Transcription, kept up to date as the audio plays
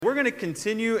going to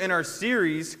continue in our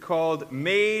series called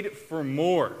Made for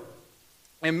More.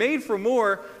 And Made for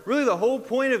More, really the whole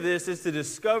point of this is to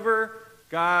discover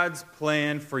God's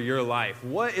plan for your life.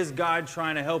 What is God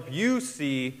trying to help you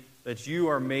see that you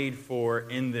are made for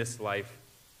in this life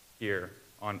here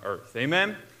on earth?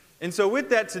 Amen? And so with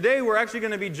that, today we're actually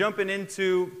going to be jumping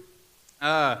into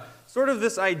sort of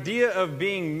this idea of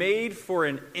being made for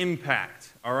an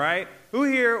impact, all right? Who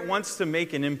here wants to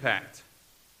make an impact?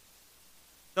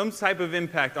 Some type of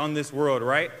impact on this world,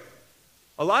 right?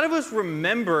 A lot of us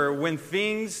remember when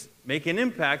things make an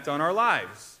impact on our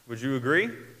lives. Would you agree?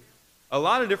 A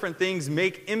lot of different things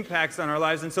make impacts on our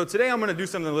lives, and so today I'm going to do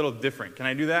something a little different. Can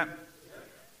I do that?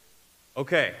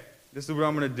 Okay, this is what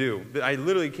I'm going to do. I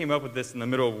literally came up with this in the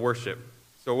middle of worship.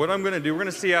 So what I'm going to do, we're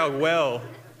going to see how well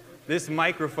this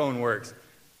microphone works.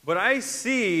 But I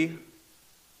see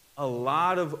a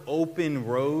lot of open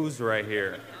rows right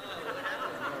here.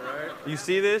 You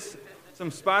see this? Some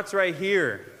spots right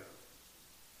here.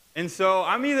 And so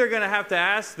I'm either going to have to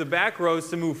ask the back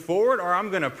rows to move forward, or I'm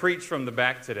going to preach from the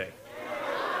back today.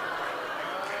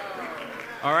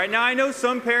 All right, now I know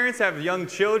some parents have young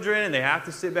children and they have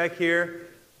to sit back here.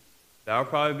 That'll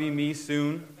probably be me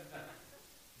soon.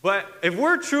 But if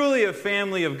we're truly a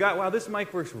family of God, wow, this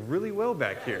mic works really well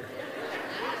back here.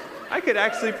 I could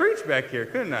actually preach back here,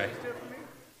 couldn't I?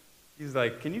 He's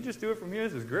like, can you just do it from here?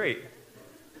 This is great.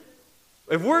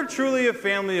 If we're truly a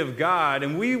family of God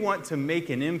and we want to make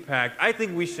an impact, I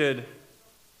think we should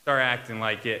start acting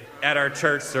like it at our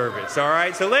church service, all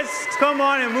right? So let's come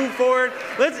on and move forward.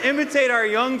 Let's imitate our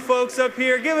young folks up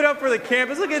here. Give it up for the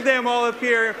campus. Look at them all up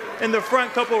here in the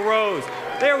front couple rows.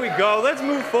 There we go. Let's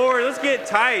move forward. Let's get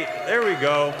tight. There we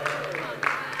go.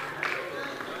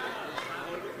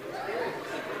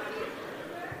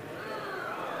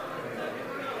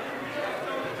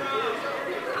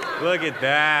 Look at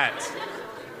that.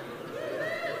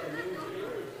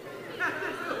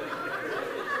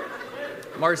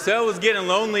 Marcel was getting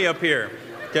lonely up here,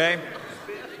 okay?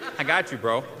 I got you,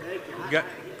 bro. Okay,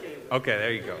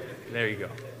 there you go. There you go.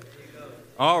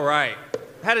 All right.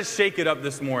 Had to shake it up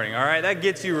this morning, all right? That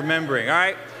gets you remembering, all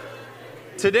right?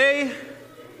 Today,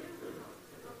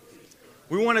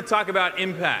 we want to talk about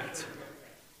impact,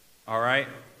 all right?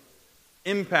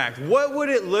 Impact. What would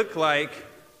it look like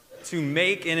to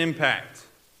make an impact?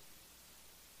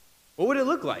 What would it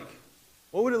look like?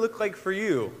 What would it look like for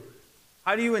you?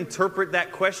 How do you interpret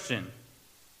that question?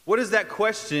 What does that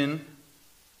question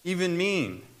even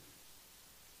mean?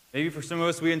 Maybe for some of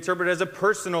us, we interpret it as a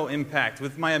personal impact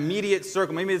with my immediate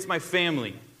circle. Maybe it's my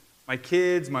family, my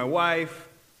kids, my wife,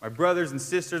 my brothers and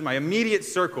sisters, my immediate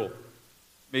circle.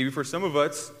 Maybe for some of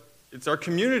us, it's our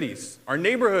communities, our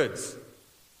neighborhoods.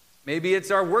 Maybe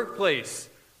it's our workplace.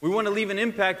 We want to leave an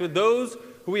impact with those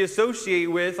who we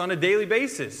associate with on a daily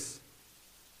basis.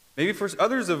 Maybe for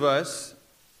others of us,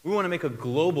 we want to make a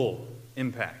global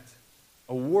impact,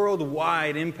 a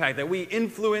worldwide impact, that we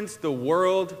influence the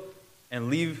world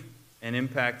and leave an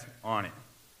impact on it.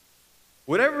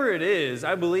 Whatever it is,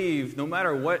 I believe no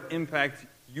matter what impact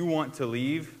you want to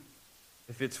leave,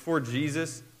 if it's for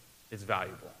Jesus, it's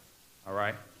valuable, all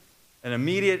right? An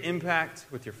immediate impact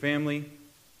with your family,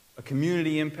 a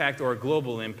community impact, or a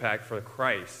global impact for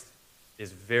Christ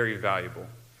is very valuable.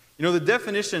 You know, the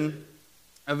definition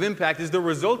of impact is the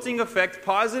resulting effect,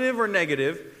 positive or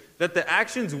negative, that the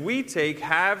actions we take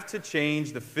have to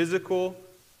change the physical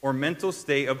or mental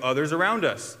state of others around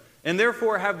us, and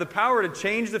therefore have the power to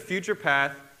change the future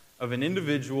path of an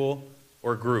individual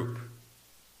or group.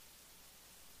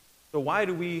 So why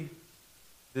do we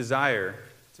desire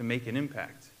to make an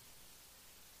impact?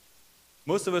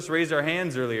 Most of us raised our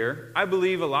hands earlier. I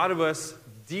believe a lot of us,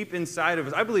 deep inside of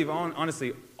us, I believe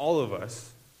honestly all of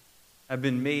us, have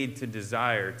been made to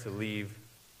desire to leave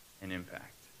an impact.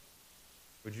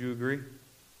 Would you agree?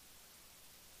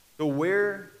 So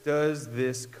where does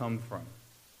this come from?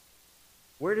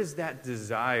 Where does that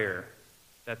desire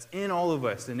that's in all of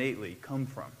us innately come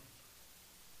from?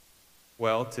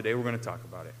 Well, today we're going to talk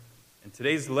about it. And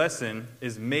today's lesson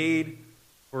is made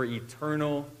for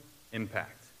eternal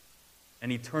impact.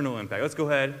 An eternal impact. Let's go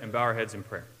ahead and bow our heads in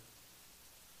prayer.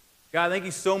 God, thank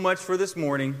you so much for this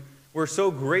morning. We're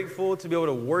so grateful to be able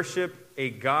to worship a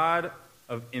God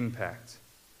of impact.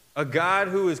 A God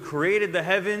who has created the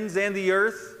heavens and the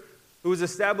earth, who has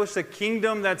established a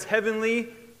kingdom that's heavenly,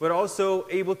 but also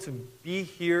able to be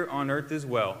here on earth as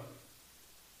well.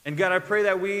 And God, I pray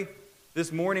that we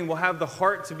this morning will have the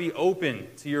heart to be open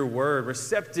to your word,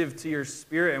 receptive to your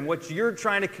spirit and what you're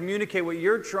trying to communicate, what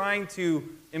you're trying to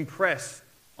impress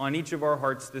on each of our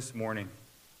hearts this morning.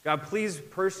 God, please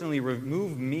personally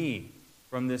remove me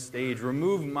from this stage.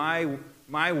 Remove my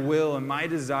my will and my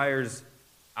desires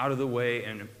out of the way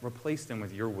and replace them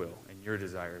with your will and your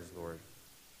desires, Lord.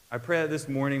 I pray that this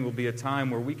morning will be a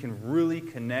time where we can really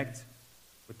connect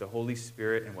with the Holy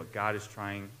Spirit and what God is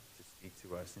trying to speak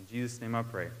to us. In Jesus' name I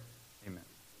pray. Amen.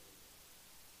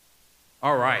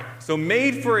 All right, so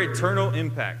made for eternal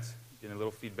impact. Getting a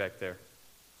little feedback there.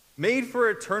 Made for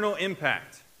eternal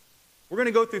impact. We're going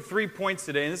to go through 3 points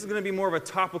today, and this is going to be more of a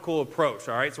topical approach,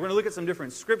 all right? So we're going to look at some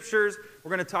different scriptures. We're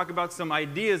going to talk about some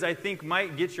ideas I think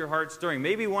might get your heart stirring.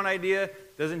 Maybe one idea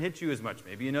doesn't hit you as much.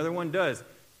 Maybe another one does.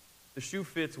 The shoe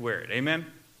fits, wear it. Amen?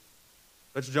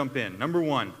 Let's jump in. Number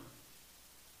 1,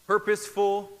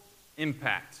 purposeful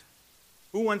impact.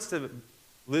 Who wants to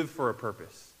live for a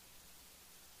purpose?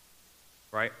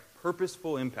 Right?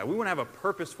 Purposeful impact. We want to have a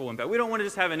purposeful impact. We don't want to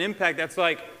just have an impact that's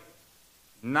like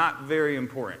not very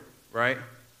important, right?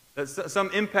 That's some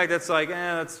impact that's like,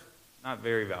 that's not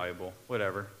very valuable,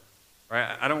 whatever.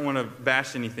 Right? I don't want to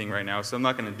bash anything right now, so I'm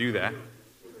not going to do that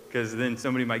because then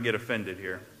somebody might get offended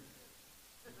here.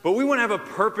 But we want to have a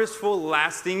purposeful,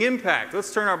 lasting impact.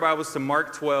 Let's turn our Bibles to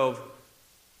Mark 12,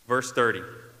 verse 30.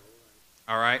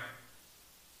 All right?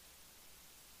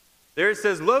 There it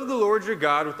says, love the Lord your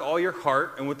God with all your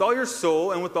heart and with all your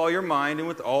soul and with all your mind and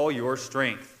with all your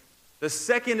strength. The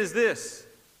second is this,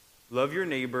 love your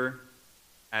neighbor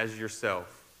as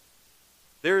yourself.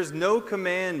 There is no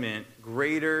commandment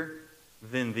greater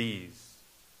than these.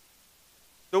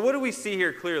 So what do we see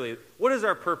here clearly? What is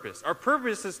our purpose? Our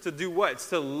purpose is to do what? It's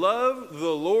to love the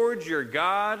Lord your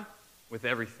God with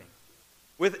everything.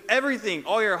 With everything,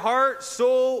 all your heart,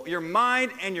 soul, your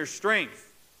mind, and your strength.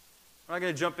 I'm not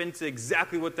going to jump into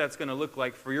exactly what that's going to look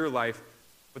like for your life,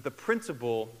 but the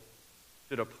principle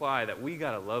should apply that we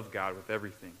got to love God with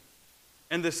everything.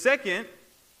 And the second,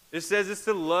 it says it's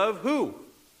to love who?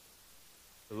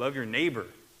 To love your neighbor.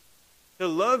 To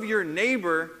love your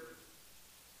neighbor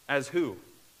as who?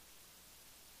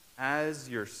 As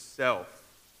yourself.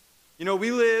 You know,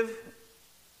 we live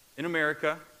in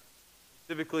America,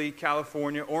 specifically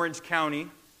California, Orange County,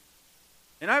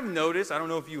 and I've noticed, I don't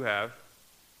know if you have,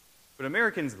 but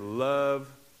Americans love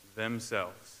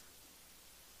themselves.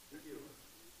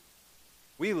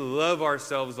 We love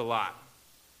ourselves a lot.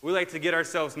 We like to get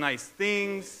ourselves nice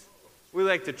things. We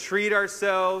like to treat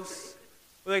ourselves.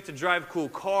 We like to drive cool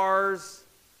cars.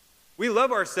 We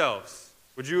love ourselves.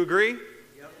 Would you agree?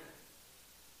 Yep.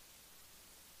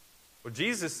 Well,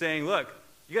 Jesus is saying, look,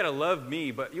 you got to love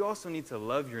me, but you also need to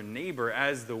love your neighbor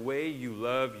as the way you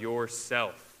love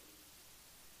yourself.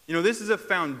 You know, this is a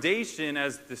foundation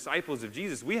as disciples of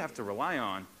Jesus we have to rely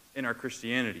on in our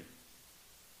Christianity.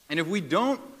 And if we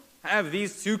don't have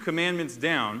these 2 commandments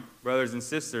down, brothers and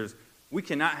sisters, we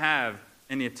cannot have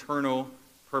an eternal,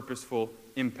 purposeful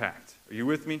impact. Are you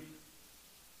with me?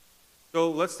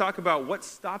 So let's talk about what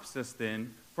stops us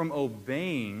then from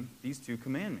obeying these 2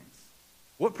 commandments.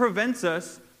 What prevents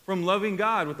us from loving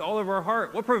God with all of our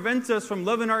heart? What prevents us from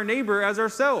loving our neighbor as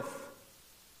ourselves?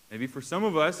 Maybe for some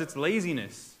of us, it's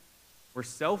laziness. We're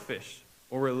selfish,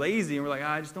 or we're lazy, and we're like,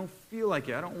 I just don't feel like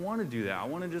it. I don't want to do that. I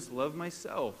want to just love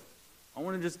myself. I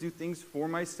want to just do things for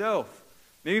myself.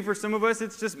 Maybe for some of us,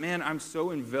 it's just, man, I'm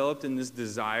so enveloped in this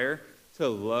desire to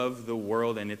love the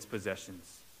world and its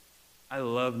possessions. I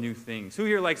love new things. Who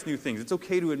here likes new things? It's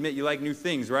okay to admit you like new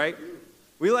things, right?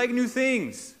 We like new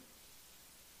things.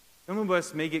 Some of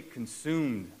us may get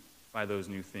consumed by those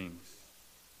new things.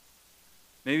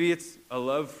 Maybe it's a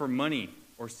love for money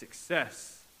or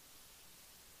success.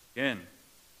 Again,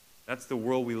 that's the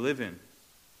world we live in.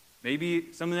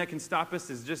 Maybe something that can stop us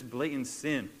is just blatant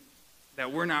sin,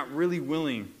 that we're not really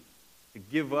willing to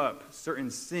give up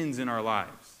certain sins in our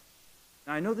lives.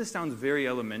 Now, I know this sounds very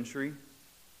elementary,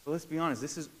 but let's be honest,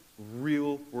 this is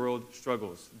real world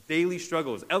struggles, daily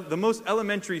struggles. The most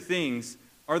elementary things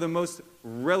are the most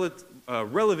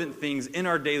relevant things in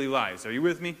our daily lives. Are you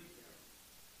with me?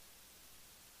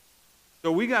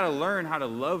 So we got to learn how to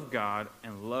love God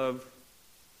and love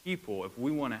people if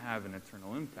we want to have an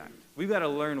eternal impact. We've got to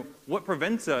learn what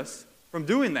prevents us from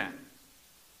doing that.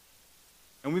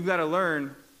 And we've got to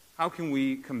learn how can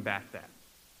we combat that.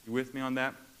 You with me on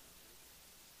that?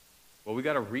 Well, we've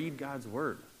got to read God's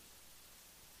word.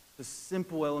 It's a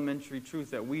simple elementary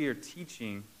truth that we are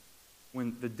teaching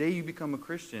when the day you become a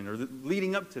Christian, or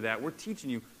leading up to that, we're teaching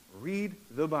you, read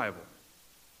the Bible.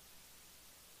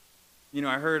 You know,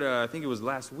 I heard, I think it was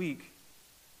last week,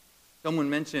 someone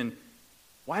mentioned,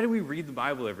 why do we read the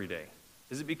Bible every day?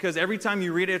 Is it because every time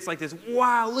you read it, it's like this,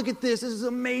 wow, look at this is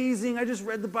amazing. I just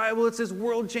read the Bible. It's this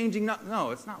world-changing.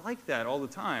 No, it's not like that all the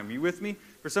time. Are you with me?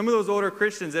 For some of those older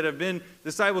Christians that have been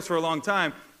disciples for a long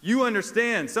time, you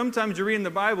understand. Sometimes you're reading the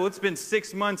Bible, it's been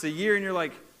 6 months, a year, and you're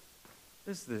like,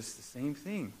 This the same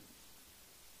thing.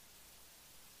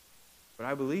 But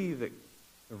I believe that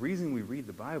the reason we read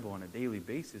the Bible on a daily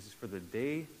basis is for the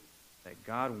day that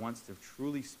God wants to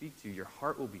truly speak to you. Your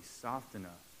heart will be soft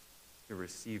enough to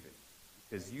receive it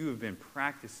because you have been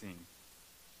practicing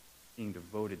being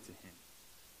devoted to Him.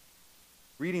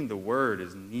 Reading the Word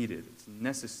is needed. It's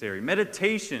necessary.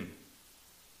 Meditation.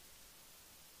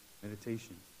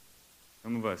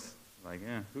 Some of us are like,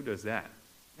 who does that?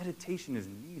 Meditation is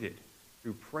needed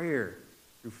through prayer,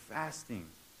 through fasting,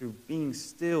 through being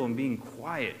still and being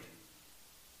quiet.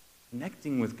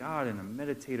 Connecting with God in a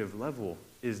meditative level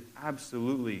is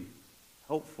absolutely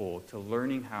helpful to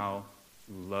learning how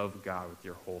to love God with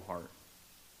your whole heart.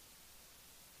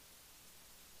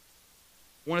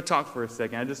 I want to talk for a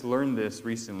second. I just learned this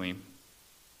recently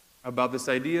about this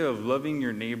idea of loving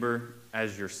your neighbor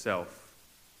as yourself.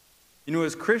 You know,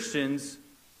 as Christians,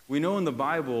 we know in the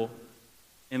Bible,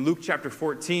 in Luke chapter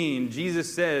 14,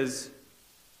 Jesus says,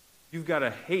 you've got to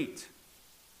hate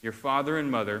your father and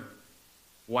mother,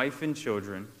 wife and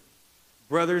children,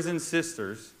 brothers and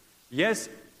sisters, yes,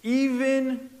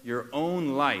 even your own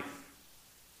life.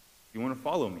 You want to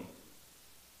follow me.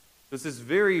 So it's this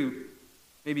very,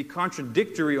 maybe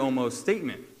contradictory almost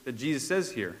statement that Jesus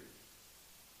says here.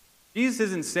 Jesus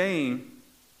isn't saying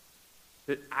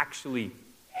to actually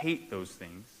hate those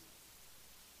things.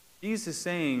 Jesus is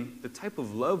saying the type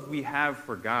of love we have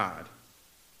for God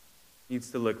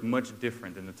needs to look much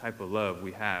different than the type of love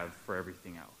we have for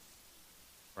everything else.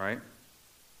 Right?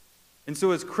 And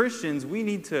so as Christians, we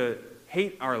need to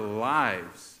hate our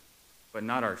lives, but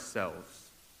not ourselves.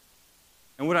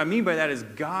 And what I mean by that is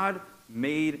God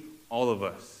made all of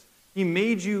us. He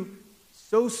made you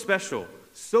so special,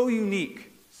 so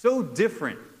unique, so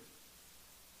different.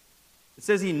 It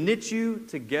says He knit you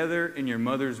together in your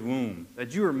mother's womb,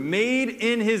 that you are made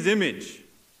in His image.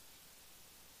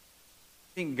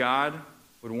 Think God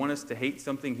would want us to hate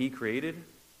something He created?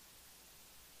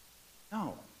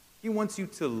 No. He wants you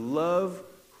to love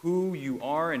who you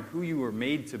are and who you were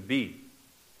made to be.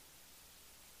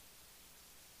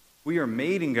 We are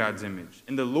made in God's image,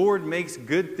 and the Lord makes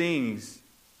good things,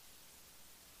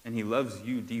 and He loves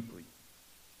you deeply.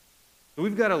 So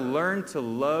we've got to learn to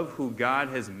love who God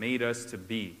has made us to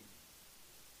be.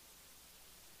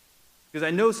 Because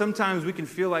I know sometimes we can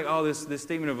feel like, this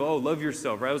statement of, love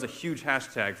yourself, right? It was a huge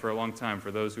hashtag for a long time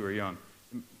for those who are young.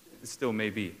 It still may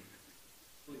be.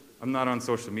 I'm not on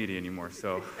social media anymore,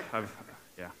 so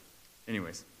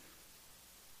Anyways.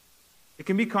 It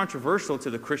can be controversial to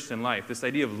the Christian life, this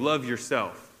idea of love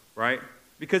yourself, right?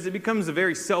 Because it becomes a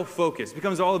very self-focused. It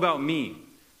becomes all about me.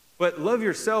 But love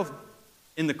yourself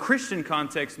in the Christian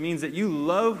context means that you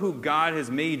love who God has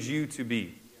made you to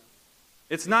be.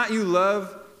 It's not you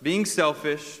love being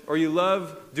selfish or you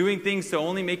love doing things to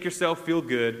only make yourself feel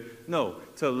good. No,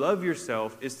 to love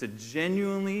yourself is to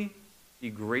genuinely be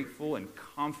grateful and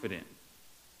confident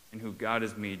in who God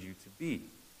has made you to be.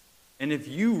 And if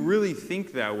you really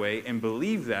think that way and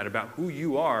believe that about who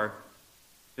you are,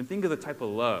 then think of the type of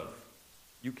love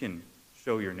you can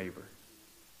show your neighbor.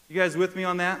 You guys with me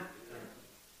on that?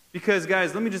 Because,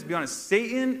 guys, let me just be honest.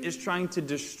 Satan is trying to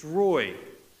destroy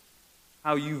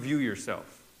how you view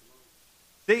yourself.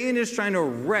 Satan is trying to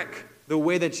wreck the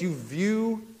way that you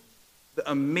view the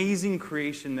amazing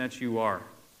creation that you are.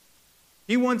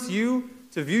 He wants you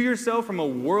to view yourself from a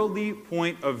worldly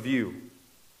point of view.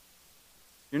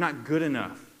 You're not good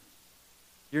enough.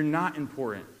 You're not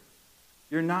important.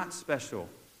 You're not special.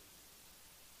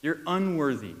 You're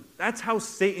unworthy. That's how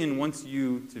Satan wants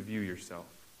you to view yourself.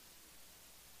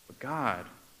 But God,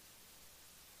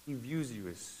 He views you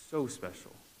as so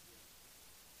special,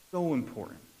 so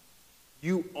important.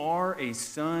 You are a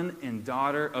son and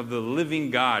daughter of the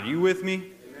living God. Are you with me?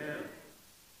 Amen.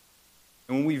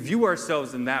 And when we view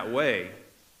ourselves in that way,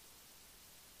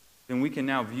 then we can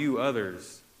now view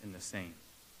others in the same.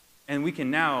 And we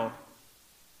can now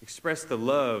express the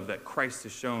love that Christ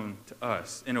has shown to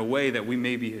us in a way that we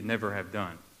maybe never have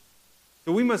done.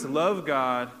 So we must love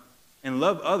God and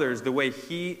love others the way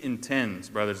He intends,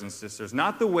 brothers and sisters,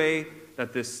 not the way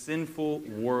that this sinful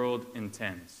world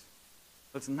intends.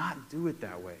 Let's not do it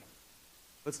that way.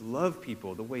 Let's love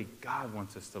people the way God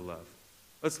wants us to love.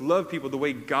 Let's love people the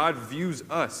way God views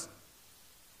us.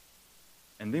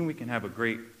 And then we can have a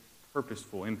great,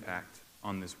 purposeful impact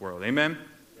on this world. Amen?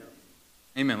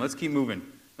 Yeah. Amen. Let's keep moving.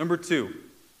 Number 2,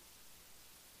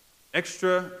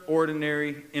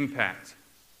 extraordinary impact.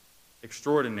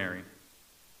 Extraordinary.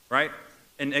 Right?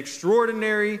 An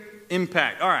extraordinary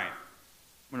impact. All right.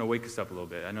 I'm going to wake us up a little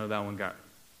bit. I know that one got...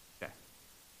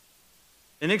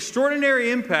 An extraordinary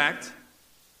impact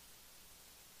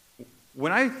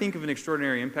when I think of an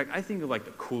extraordinary impact, I think of like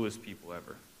the coolest people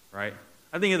ever, right?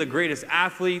 I think of the greatest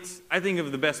athletes. I think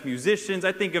of the best musicians.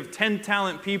 I think of 10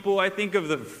 talent people. I think of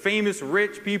the famous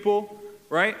rich people,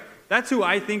 right? That's who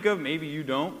I think of. Maybe you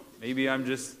don't. Maybe I'm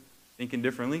just thinking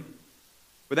differently.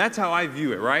 But that's how I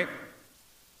view it, right?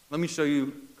 Let me show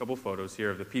you a couple photos here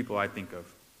of the people I think of,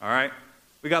 all right?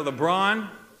 We got LeBron,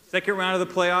 second round of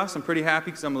the playoffs. I'm pretty happy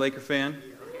because I'm a Laker fan.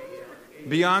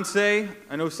 Beyonce.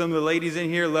 I know some of the ladies in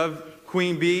here love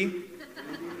Queen Bee.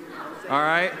 All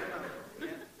right?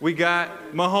 We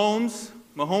got Mahomes,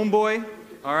 my homeboy,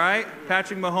 all right?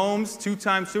 Patrick Mahomes,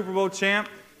 two-time Super Bowl champ.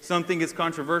 Some think it's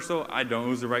controversial. I don't. It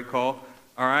was the right call,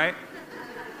 all right?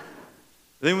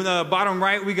 Then with the bottom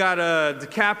right, we got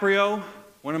DiCaprio,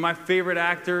 one of my favorite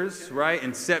actors, right?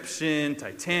 Inception,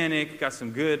 Titanic, got some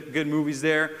good movies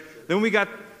there. Then we got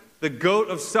the GOAT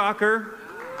of soccer,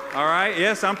 all right?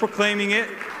 Yes, I'm proclaiming it.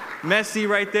 Messi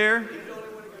right there.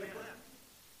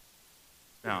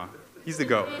 No. He's the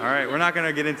GOAT. All right, we're not going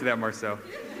to get into that, Marcel.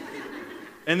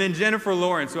 And then Jennifer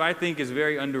Lawrence, who I think is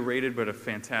very underrated, but a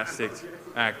fantastic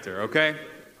actor, okay?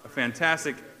 A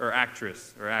fantastic, or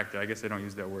actress, or actor. I guess I don't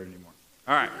use that word anymore.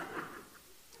 All right.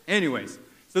 Anyways,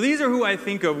 so these are who I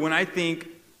think of when I think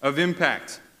of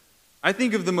impact. I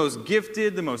think of the most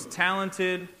gifted, the most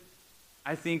talented.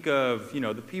 I think of,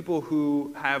 the people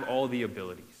who have all the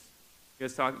abilities. You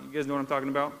guys know what I'm talking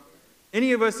about?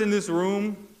 Any of us in this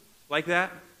room like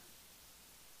that?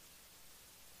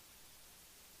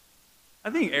 I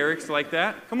think Eric's like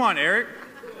that. Come on, Eric.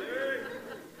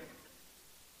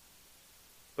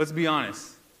 Let's be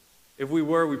honest. If we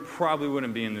were, we probably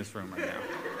wouldn't be in this room right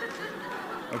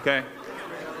now. Okay?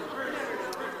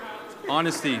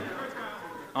 Honesty.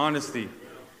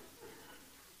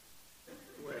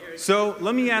 So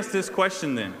let me ask this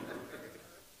question then.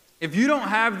 If you don't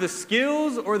have the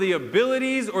skills or the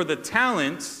abilities or the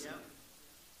talents,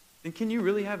 then can you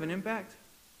really have an impact?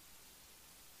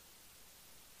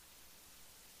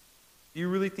 Do you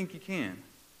really think you can?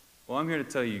 Well, I'm here to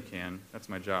tell you you can. That's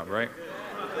my job, right?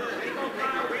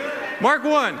 Mark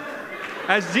 1.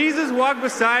 As Jesus walked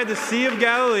beside the Sea of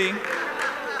Galilee,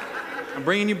 I'm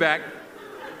bringing you back,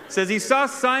 says he saw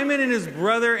Simon and his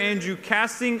brother Andrew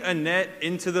casting a net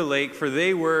into the lake, for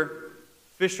they were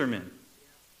fishermen.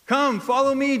 Come,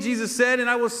 follow me, Jesus said, and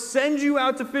I will send you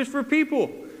out to fish for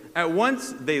people. At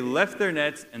once they left their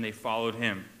nets and they followed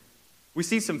him. We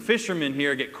see some fishermen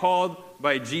here get called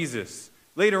by Jesus.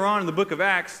 Later on in the book of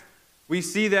Acts, we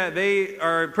see that they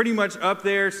are pretty much up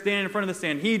there standing in front of the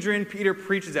Sanhedrin. Peter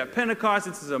preaches at Pentecost.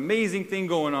 It's this amazing thing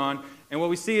going on. And what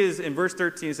we see is in verse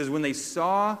 13, it says, when they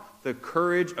saw the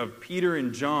courage of Peter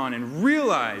and John and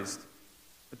realized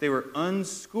that they were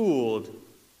unschooled,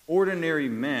 ordinary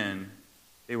men,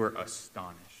 they were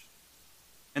astonished.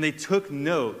 And they took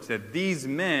note that these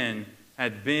men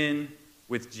had been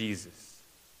with Jesus.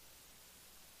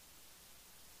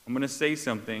 I'm going to say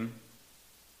something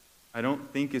I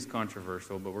don't think is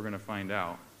controversial, but we're going to find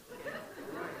out.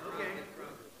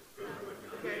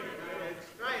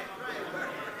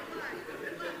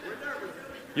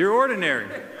 You're ordinary.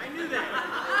 I knew that.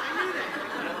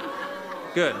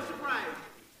 Good.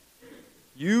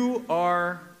 You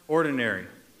are ordinary.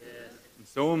 And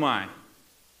so am I.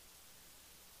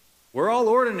 We're all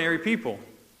ordinary people.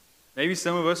 Maybe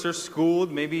some of us are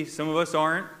schooled, maybe some of us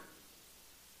aren't.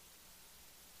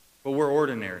 But we're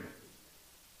ordinary.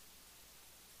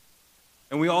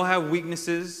 And we all have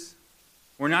weaknesses.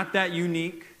 We're not that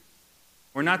unique.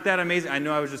 We're not that amazing. I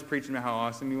know I was just preaching about how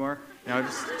awesome you are. Now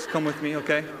just come with me,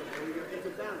 okay?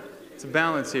 It's a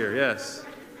balance here, yes.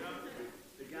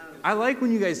 I like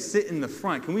when you guys sit in the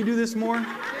front. Can we do this more?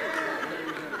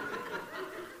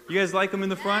 You guys like them in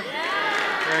the front?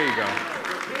 There you go.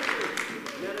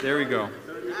 There we go.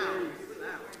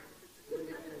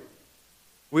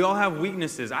 We all have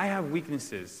weaknesses. I have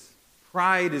weaknesses.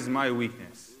 Pride is my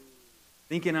weakness.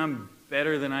 Thinking I'm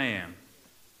better than I am.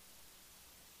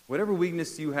 Whatever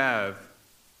weakness you have,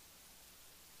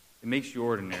 it makes you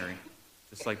ordinary,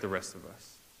 just like the rest of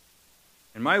us.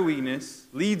 And my weakness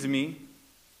leads me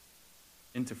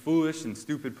into foolish and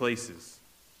stupid places.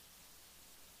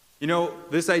 You know,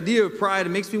 this idea of pride, it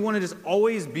makes me want to just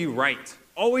always be right,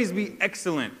 always be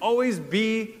excellent, always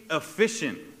be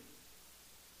efficient.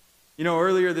 You know,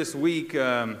 earlier this week,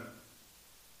 kind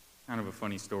of a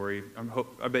funny story.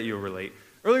 I bet you'll relate.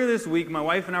 Earlier this week, my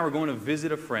wife and I were going to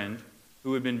visit a friend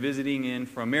who had been visiting in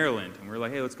from Maryland. And we were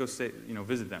like, hey, let's go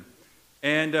visit them.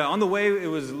 And on the way, it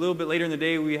was a little bit later in the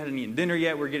day. We hadn't eaten dinner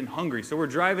yet. We were getting hungry. So we're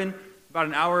driving about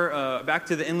an hour back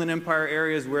to the Inland Empire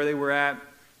areas where they were at.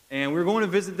 And we were going to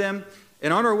visit them.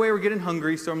 And on our way, we're getting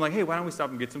hungry. So I'm like, hey, why don't we stop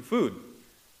and get some food?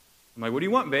 I'm like, what do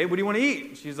you want, babe? What do you want to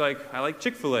eat? She's like, I like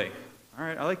Chick-fil-A. All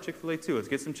right, I like Chick-fil-A too. Let's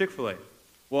get some Chick-fil-A.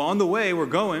 Well, on the way, we're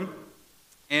going,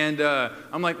 and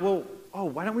I'm like, well,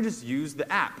 why don't we just use the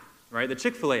app, right? The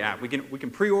Chick-fil-A app. We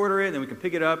can pre-order it, and then we can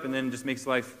pick it up, and then it just makes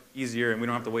life easier, and we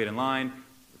don't have to wait in line.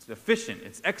 It's efficient.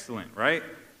 It's excellent, right?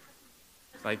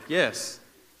 It's like, yes,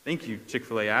 thank you,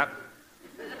 Chick-fil-A app.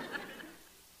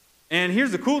 And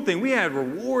here's the cool thing. We had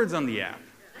rewards on the app,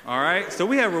 all right? So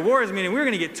we had rewards, meaning we were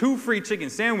going to get 2 free chicken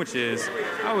sandwiches.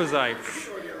 I was like,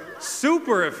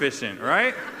 super efficient,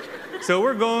 right? So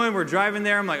we're driving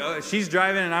there. I'm like, she's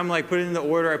driving, and I'm like, put it in the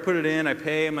order. I put it in, I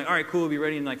pay. I'm like, all right, cool, we'll be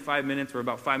ready in like 5 minutes. We're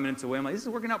about 5 minutes away. I'm like, this is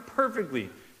working out perfectly.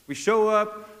 We show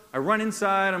up. I run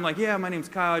inside. I'm like, yeah, my name's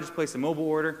Kyle. I just placed a mobile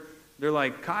order. They're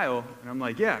like, Kyle. And I'm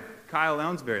like, yeah, Kyle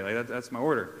Lounsbury. Like, that's my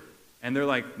order. And they're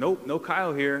like, nope, no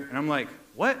Kyle here. And I'm like,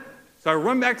 what? So I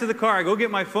run back to the car. I go get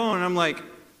my phone, and I'm like,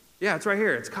 yeah, it's right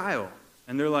here. It's Kyle.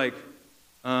 And they're like,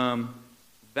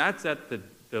 that's at the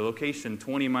location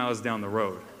 20 miles down the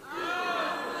road.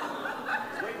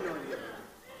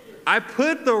 I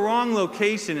put the wrong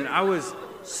location, and I was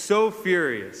so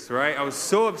furious, right? I was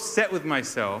so upset with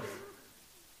myself.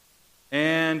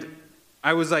 And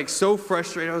I was like so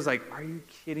frustrated. I was like, are you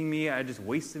kidding me? I just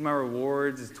wasted my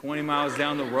rewards. It's 20 miles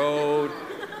down the road.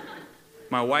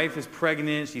 My wife is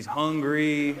pregnant. She's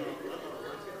hungry.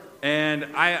 And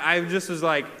I just was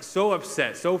like so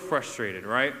upset, so frustrated,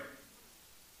 right?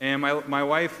 And my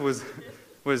wife was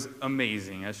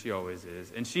amazing, as she always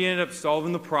is. And she ended up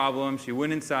solving the problem. She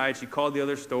went inside. She called the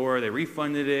other store. They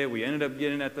refunded it. We ended up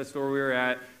getting it at the store we were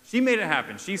at. She made it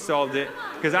happen. She solved it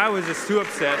because I was just too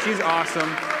upset. She's awesome.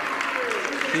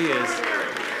 She is.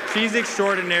 She's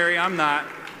extraordinary. I'm not.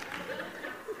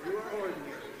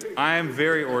 I am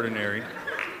very ordinary.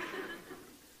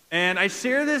 And I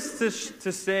share this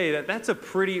to say that that's a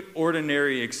pretty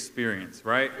ordinary experience,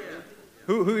 right?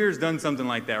 Who here's done something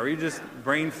like that? Where you just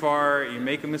brain fart, you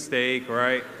make a mistake,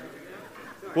 right?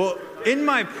 Well, in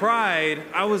my pride,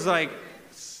 I was like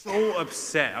so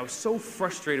upset. I was so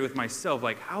frustrated with myself.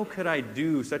 Like, how could I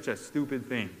do such a stupid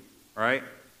thing, right?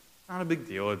 Not a big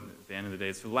deal at the end of the day.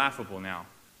 It's laughable now.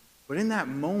 But in that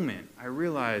moment, I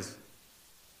realized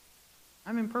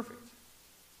I'm imperfect.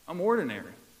 I'm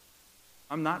ordinary.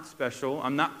 I'm not special.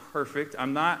 I'm not perfect.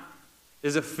 I'm not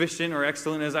as efficient or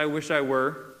excellent as I wish I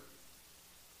were.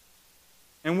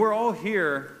 And we're all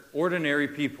here ordinary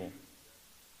people.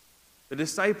 The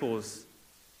disciples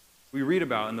we read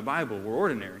about in the Bible were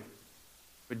ordinary.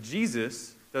 But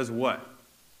Jesus does what?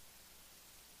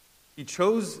 He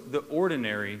chose the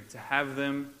ordinary to have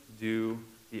them do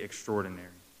the extraordinary.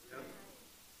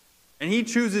 And he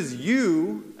chooses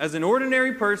you as an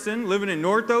ordinary person living in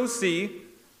North OC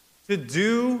to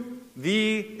do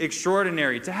the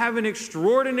extraordinary, to have an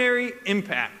extraordinary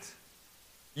impact.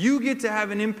 You get to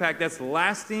have an impact that's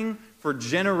lasting for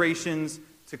generations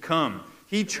to come.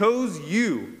 He chose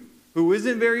you, who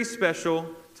isn't very special,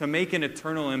 to make an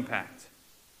eternal impact.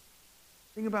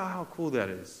 Think about how cool that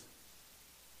is.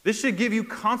 This should give you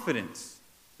confidence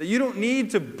that you don't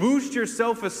need to boost your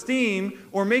self-esteem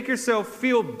or make yourself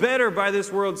feel better by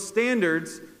this world's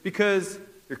standards because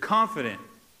you're confident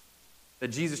that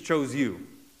Jesus chose you.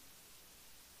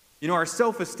 You know, our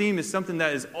self-esteem is something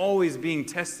that is always being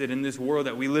tested in this world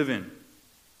that we live in.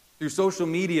 Through social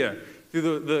media,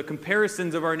 through the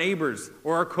comparisons of our neighbors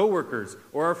or our coworkers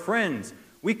or our friends.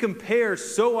 We compare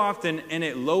so often and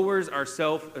it lowers our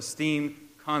self-esteem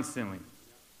constantly.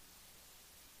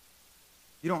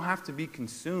 You don't have to be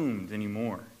consumed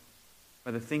anymore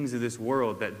by the things of this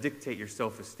world that dictate your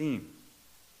self-esteem.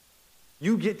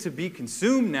 You get to be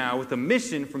consumed now with a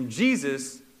mission from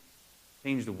Jesus to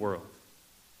change the world.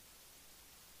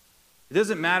 It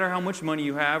doesn't matter how much money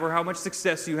you have or how much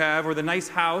success you have or the nice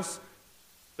house,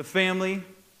 the family,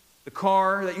 the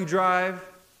car that you drive,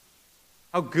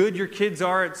 how good your kids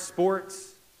are at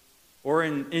sports or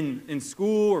in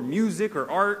school or music or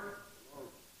art.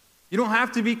 You don't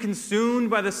have to be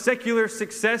consumed by the secular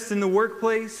success in the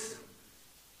workplace.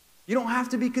 You don't have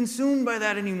to be consumed by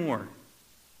that anymore.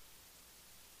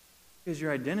 Because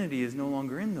your identity is no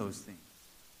longer in those things.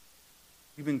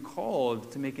 You've been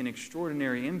called to make an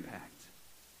extraordinary impact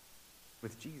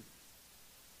with Jesus.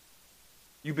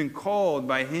 You've been called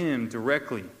by Him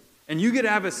directly. And you get to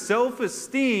have a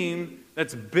self-esteem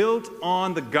that's built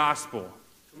on the gospel.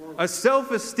 A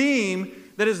self-esteem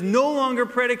that is no longer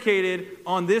predicated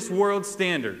on this world's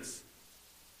standards.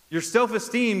 Your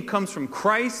self-esteem comes from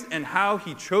Christ and how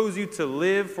He chose you to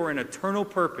live for an eternal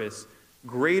purpose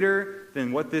greater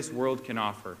than what this world can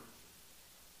offer.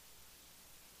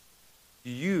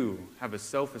 Do you have a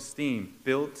self-esteem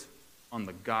built on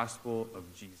the gospel of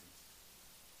Jesus?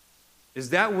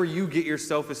 Is that where you get your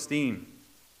self-esteem?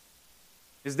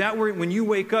 Is that where when you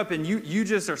wake up and you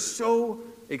just are so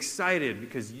excited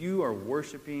because you are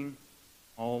worshiping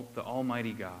the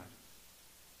Almighty God?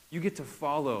 You get to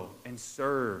follow and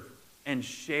serve and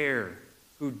share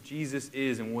who Jesus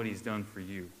is and what he's done for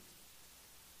you.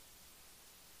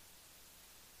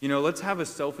 You know, let's have a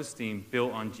self-esteem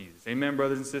built on Jesus. Amen,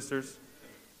 brothers and sisters?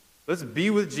 Let's be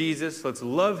with Jesus. Let's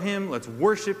love him. Let's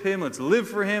worship him. Let's live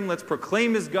for him. Let's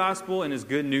proclaim his gospel and his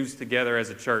good news together as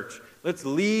a church. Let's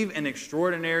leave an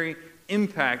extraordinary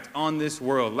impact on this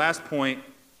world. Last point,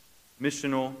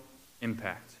 missional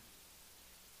impact.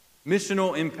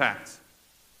 Missional impact.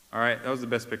 All right, that was the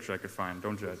best picture I could find.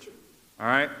 Don't judge. All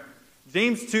right?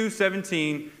 James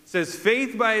 2:17 says,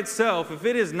 faith by itself, if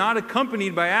it is not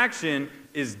accompanied by action,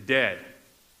 is dead.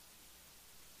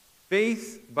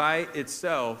 Faith by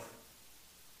itself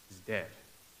is dead.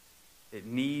 It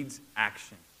needs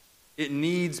action. It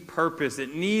needs purpose.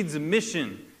 It needs a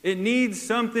mission. It needs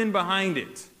something behind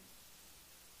it.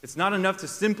 It's not enough to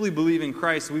simply believe in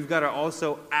Christ. We've got to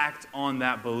also act on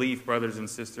that belief, brothers and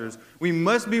sisters. We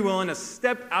must be willing to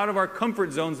step out of our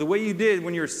comfort zones the way you did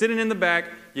when you were sitting in the back.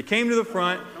 You came to the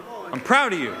front. I'm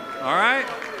proud of you, all right?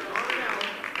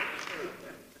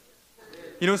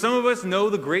 You know, some of us know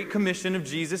the Great Commission of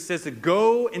Jesus says to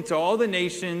go into all the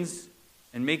nations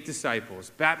and make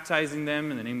disciples, baptizing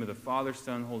them in the name of the Father,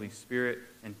 Son, Holy Spirit,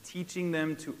 and teaching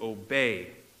them to obey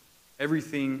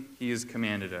everything he has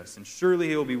commanded us. And surely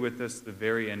he will be with us to the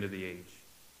very end of the age.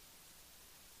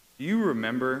 Do you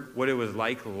remember what it was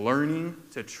like learning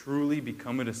to truly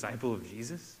become a disciple of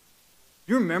Jesus?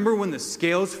 Do you remember when the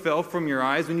scales fell from your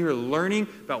eyes, when you were learning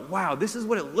about, wow, this is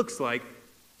what it looks like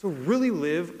to really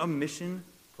live a mission,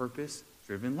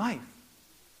 purpose-driven life?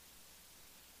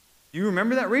 Do you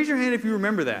remember that? Raise your hand if you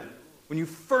remember that. When you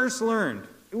first learned,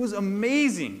 it was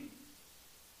amazing.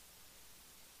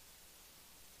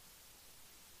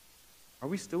 Are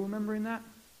we still remembering that?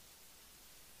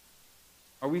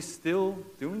 Are we still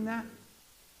doing that?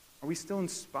 Are we still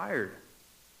inspired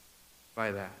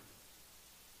by that?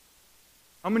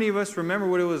 How many of us remember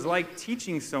what it was like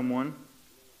teaching someone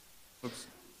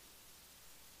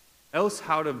else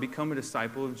how to become a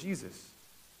disciple of Jesus?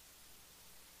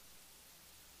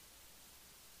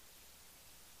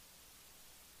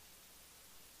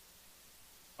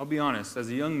 I'll be honest, as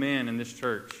a young man in this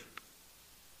church,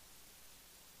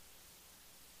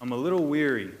 I'm a little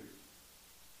weary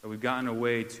that we've gotten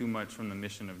away too much from the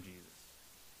mission of Jesus.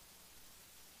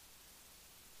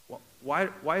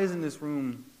 Why isn't this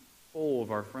room full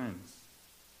of our friends?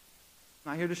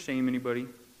 I'm not here to shame anybody.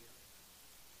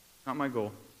 Not my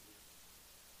goal.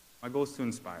 My goal is to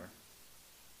inspire.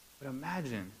 But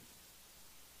imagine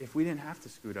if we didn't have to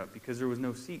scoot up because there was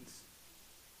no seats.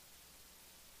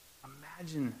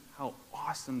 Imagine how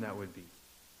awesome that would be.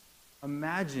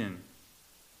 Imagine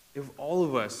if all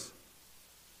of us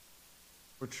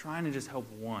were trying to just help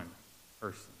one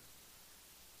person.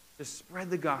 Just spread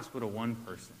the gospel to one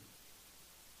person.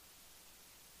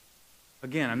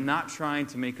 Again, I'm not trying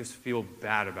to make us feel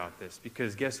bad about this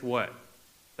because guess what?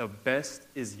 The best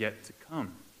is yet to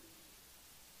come.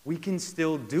 We can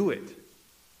still do it.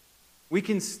 We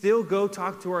can still go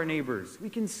talk to our neighbors. We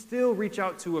can still reach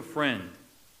out to a friend.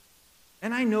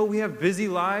 And I know we have busy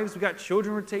lives. We got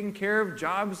children we're taking care of,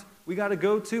 jobs we got to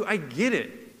go to. I get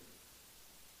it.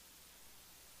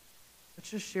 Let's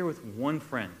just share with one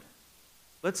friend.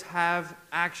 Let's have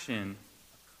action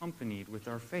accompanied with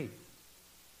our faith.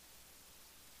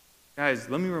 Guys,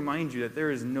 let me remind you that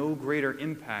there is no greater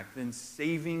impact than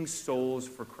saving souls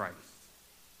for Christ.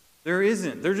 There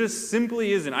isn't. There just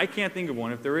simply isn't. I can't think of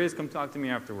one. If there is, come talk to me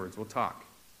afterwards. We'll talk.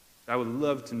 I would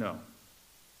love to know.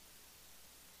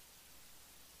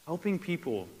 Helping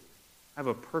people have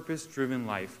a purpose-driven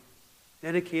life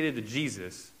dedicated to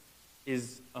Jesus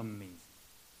is amazing.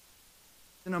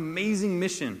 It's an amazing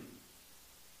mission.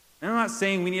 And I'm not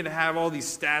saying we need to have all these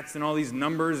stats and all these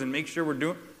numbers and make sure we're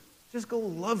doing. Just go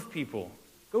love people.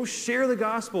 Go share the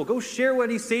gospel. Go share what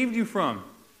he saved you from.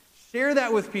 Share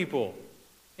that with people.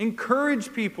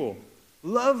 Encourage people.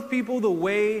 Love people the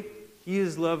way he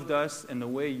has loved us and the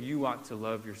way you ought to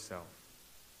love yourself.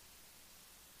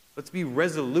 Let's be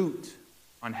resolute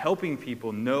on helping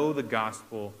people know the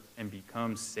gospel and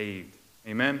become saved.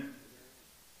 Amen?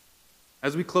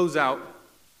 As we close out,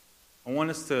 I want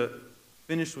us to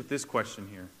finish with this question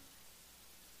here.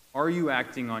 Are you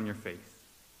acting on your faith?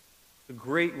 It's a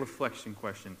great reflection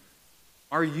question.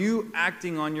 Are you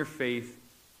acting on your faith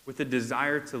with a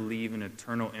desire to leave an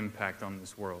eternal impact on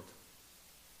this world?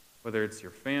 Whether it's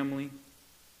your family,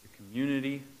 your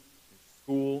community, your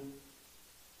school,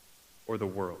 or the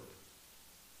world.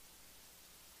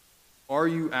 Are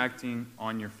you acting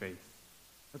on your faith?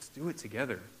 Let's do it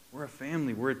together. We're a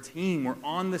family. We're a team. We're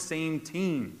on the same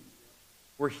team.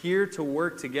 We're here to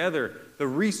work together. The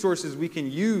resources we can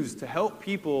use to help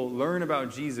people learn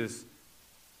about Jesus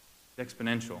is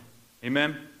exponential.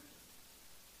 Amen?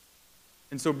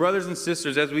 And so, brothers and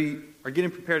sisters, as we are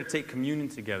getting prepared to take communion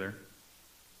together,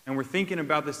 and we're thinking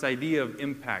about this idea of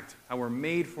impact, how we're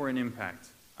made for an impact,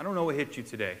 I don't know what hit you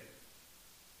today.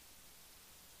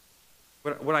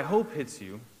 But what I hope hits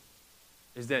you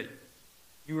is that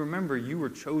you remember you were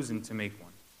chosen to make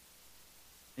one.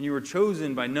 And you were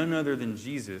chosen by none other than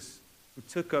Jesus, who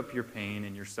took up your pain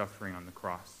and your suffering on the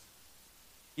cross.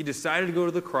 He decided to go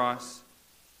to the cross.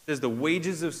 It says the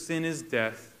wages of sin is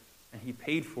death, and he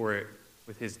paid for it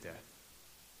with his death.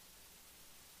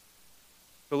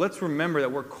 So let's remember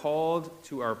that we're called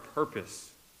to our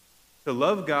purpose, to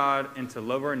love God and to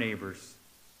love our neighbors,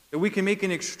 that we can make an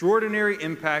extraordinary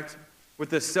impact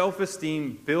with a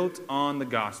self-esteem built on the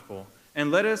gospel.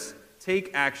 And let us take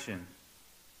action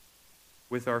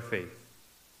with our faith.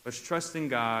 Let's trust in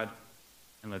God,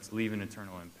 and let's leave an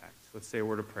eternal impact. Let's say a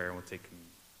word of prayer, and we'll take communion.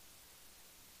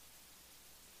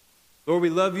 Lord,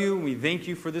 we love you, and we thank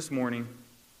you for this morning.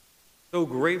 So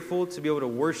grateful to be able to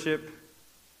worship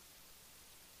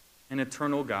an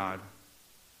eternal God.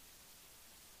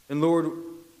 And Lord,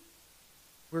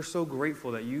 we're so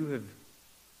grateful that you have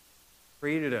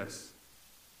created us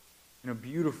in a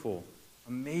beautiful,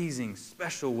 amazing,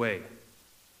 special way.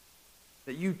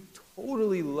 That you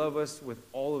totally love us with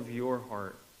all of your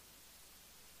heart.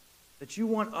 That you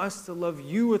want us to love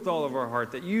you with all of our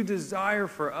heart. That you desire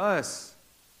for us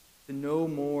to know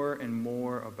more and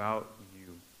more about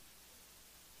you.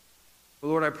 But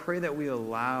Lord, I pray that we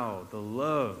allow the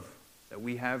love that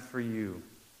we have for you,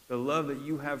 the love that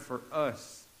you have for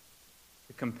us,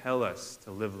 to compel us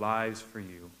to live lives for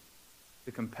you,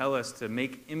 to compel us to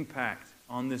make impact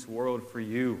on this world for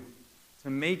you, to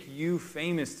make you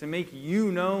famous, to make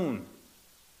you known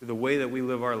through the way that we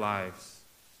live our lives.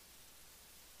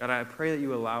 God, I pray that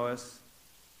you allow us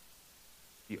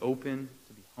to be open,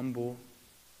 to be humble,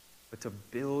 but to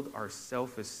build our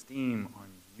self-esteem on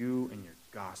you and your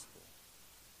gospel.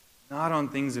 Not on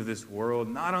things of this world,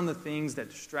 not on the things that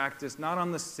distract us, not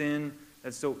on the sin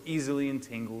that so easily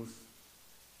entangles.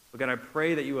 But God, I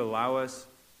pray that you allow us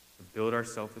to build our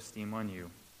self-esteem on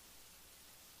you.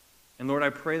 And Lord, I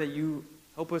pray that you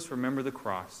help us remember the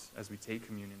cross as we take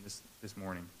communion this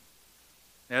morning.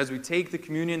 And as we take the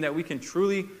communion, that we can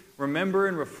truly remember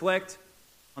and reflect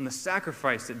on the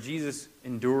sacrifice that Jesus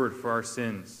endured for our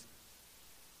sins.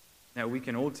 That we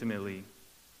can ultimately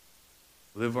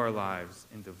live our lives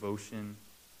in devotion.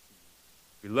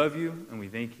 We love you and we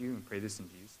thank you and pray this in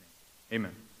Jesus' name.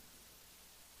 Amen.